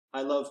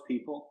I love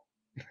people.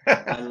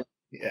 I,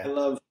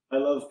 Yeah. I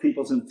love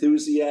people's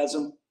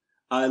enthusiasm.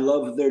 I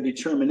love their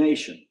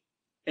determination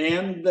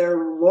and their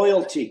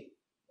loyalty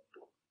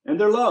and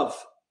their love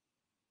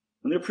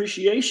and their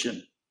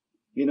appreciation.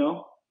 You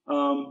know,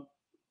 um,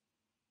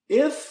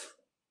 if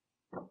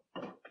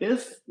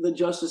if the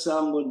Justice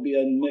album would be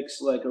a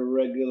mix like a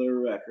regular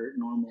record,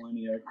 normal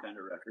any other kind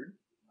of record,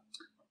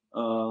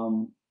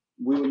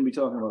 we wouldn't be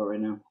talking about it right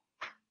now.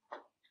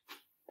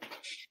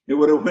 It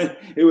would have went.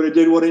 It would have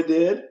did what it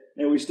did,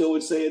 and we still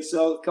would say it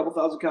sells a couple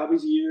thousand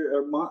copies a year,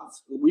 or month,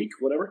 a week,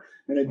 whatever.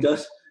 And it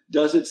does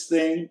its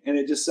thing, and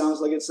it just sounds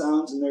like it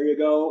sounds, and there you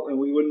go. And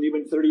we wouldn't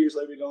even 30 years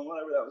later be going,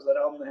 whatever, that was that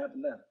album that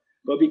happened then.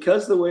 But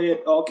because the way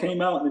it all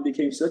came out and it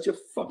became such a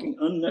fucking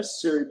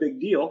unnecessary big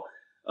deal,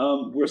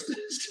 we're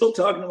still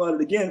talking about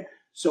it again.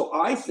 So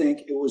I think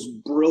it was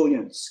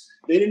brilliance.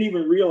 They didn't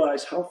even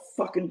realize how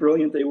fucking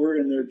brilliant they were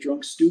in their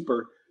drunk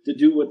stupor to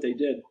do what they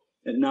did.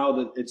 And now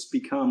that it's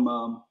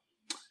become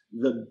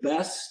the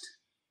best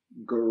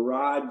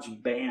garage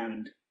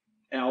band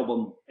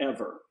album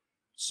ever.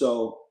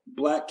 So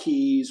Black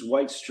Keys,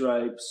 White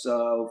Stripes,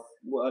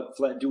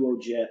 Flat Duo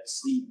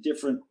Jets, the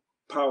different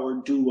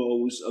power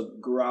duos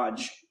of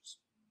garage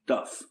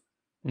stuff.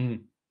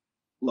 Mm.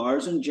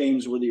 Lars and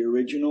James were the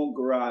original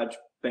garage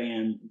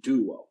band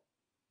duo.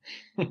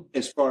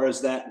 As far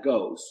as that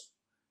goes,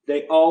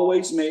 they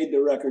always made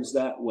the records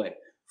that way.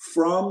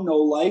 From No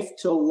Life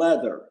Till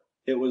Leather,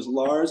 it was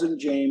Lars and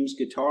James,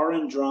 guitar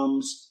and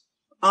drums,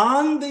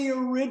 on the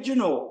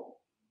original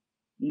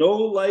No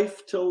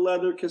Life Till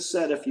Leather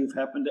cassette, if you've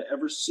happened to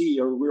ever see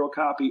a real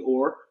copy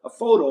or a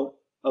photo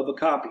of a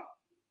copy.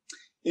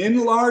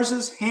 In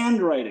Lars's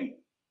handwriting,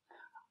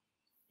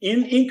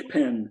 in ink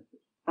pen,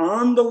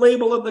 on the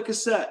label of the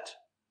cassette,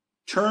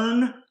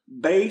 turn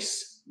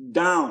bass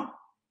down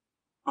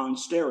on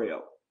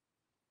stereo.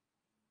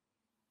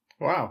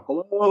 Wow.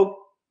 Hello?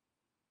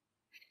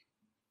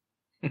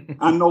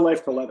 On No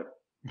Life Till Leather.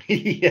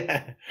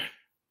 Yeah.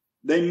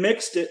 They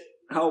mixed it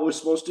how it was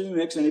supposed to be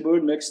mixed. Anybody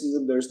would mix,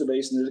 and there's the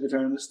bass and there's the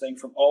guitar and this thing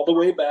from all the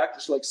way back,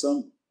 just like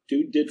some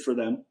dude did for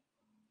them.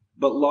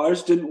 But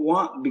Lars didn't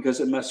want, because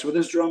it messed with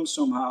his drums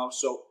somehow.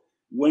 So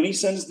when he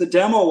sends the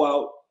demo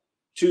out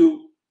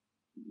to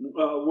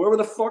wherever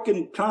the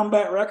fucking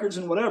Combat Records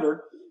and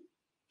whatever,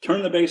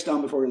 turn the bass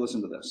down before you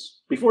listen to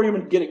this. Before you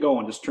even get it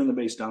going, just turn the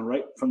bass down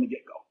right from the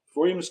get-go.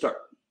 Before you even start.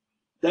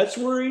 That's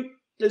where he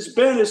has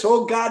been his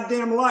whole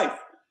goddamn life.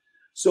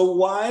 So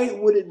why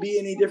would it be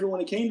any different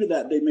when it came to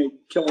that? They made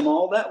Kill 'Em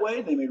All that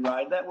way. They made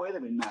Ride that way. They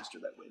made Master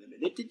that way. They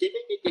made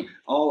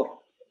all of them.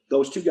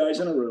 Those two guys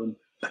in a room,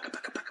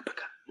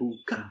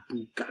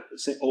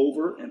 say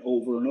over and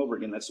over and over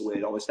again. That's the way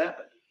it always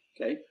happened.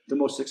 Okay, the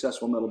most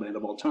successful metal band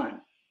of all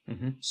time.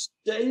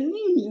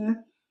 Mm-hmm.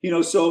 You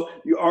know, so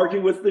you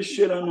argue with this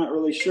shit. I'm not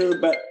really sure,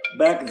 but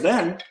back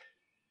then,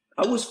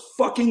 I was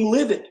fucking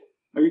livid.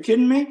 Are you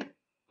kidding me?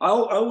 I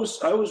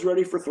was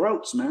ready for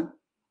throats, man.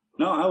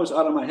 No, I was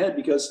out of my head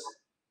because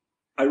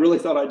I really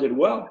thought I did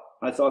well.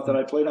 I thought that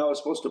I played how I was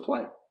supposed to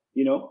play,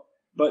 you know.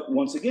 But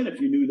once again, if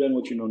you knew then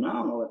what you know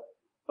now, and all that,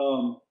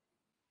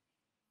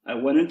 I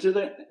went into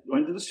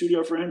the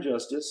studio for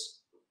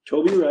Injustice.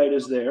 Toby Wright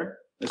is there,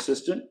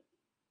 assistant,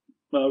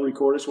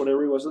 recordist,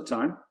 whatever he was at the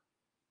time,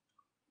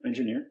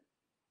 engineer.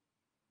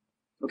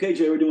 Okay,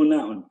 Jay, we're doing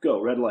that one. Go,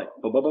 red light.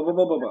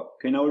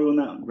 Okay, now we're doing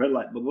that one. Red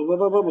light.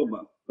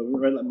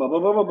 Red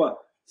light.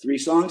 3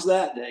 songs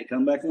that day.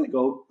 Come back and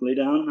go lay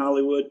down in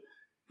Hollywood.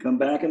 Come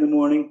back in the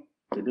morning.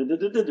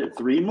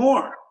 3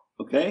 more.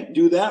 Okay,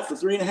 do that for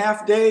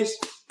 3.5 days.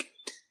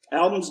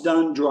 Album's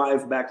done.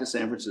 Drive back to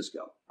San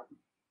Francisco.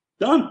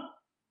 Done.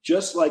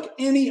 Just like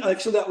any.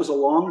 Actually, that was a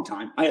long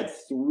time. I had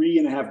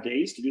 3.5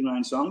 days to do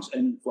 9 songs,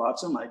 and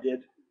Flotsam, I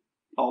did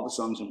all the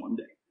songs in one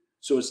day.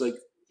 So it's like,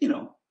 you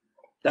know,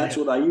 that's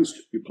what I used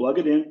to. You plug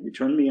it in, you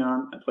turn me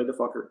on, I play the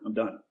fucker, I'm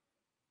done.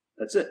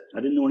 That's it. I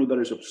didn't know any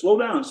better. So slow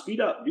down,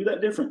 speed up, do that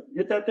different,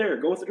 hit that there,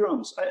 go with the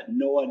drums. I had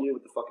no idea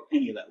what the fuck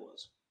any of that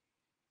was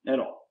at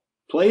all.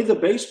 Play the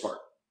bass part.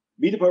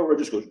 Be the part where it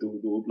just goes do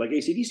do like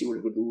AC/DC, where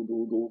it goes do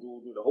do do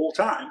do do the whole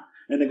time,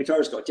 and the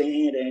guitars go up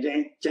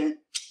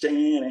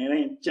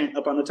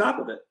on the top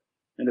of it,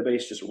 and the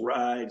bass just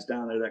rides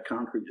down there. That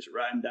concrete just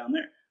riding down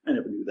there. I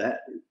never knew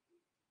that, dude.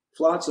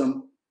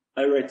 Flotsam,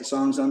 I write the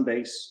songs on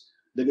bass.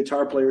 The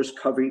guitar players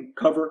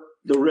cover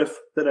the riff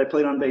that I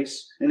played on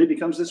bass, and it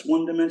becomes this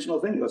one-dimensional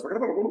thing. It goes.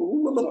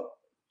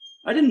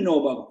 I didn't know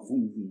about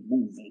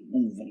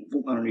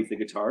underneath the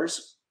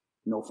guitars.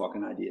 No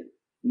fucking idea.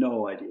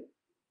 No idea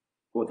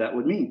what that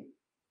would mean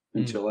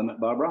until I met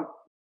Bob Rock.